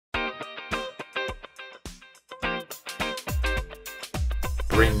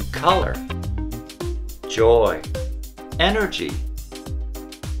bring color, joy, energy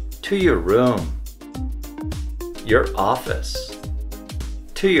to your room, your office,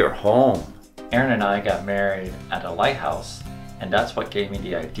 to your home. Aaron and I got married at a lighthouse, and that's what gave me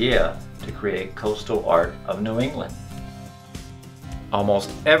the idea to create coastal art of New England.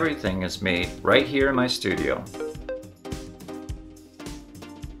 Almost everything is made right here in my studio.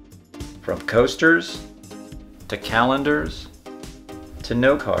 From coasters, to calendars, to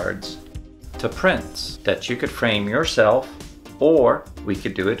note cards, to prints that you could frame yourself, or we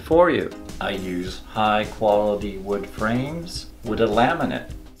could do it for you. I use high quality wood frames with a laminate.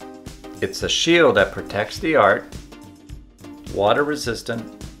 It's a shield that protects the art, water resistant,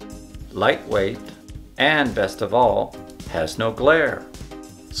 lightweight, and best of all, has no glare.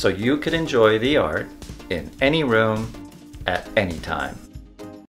 So you can enjoy the art in any room at any time.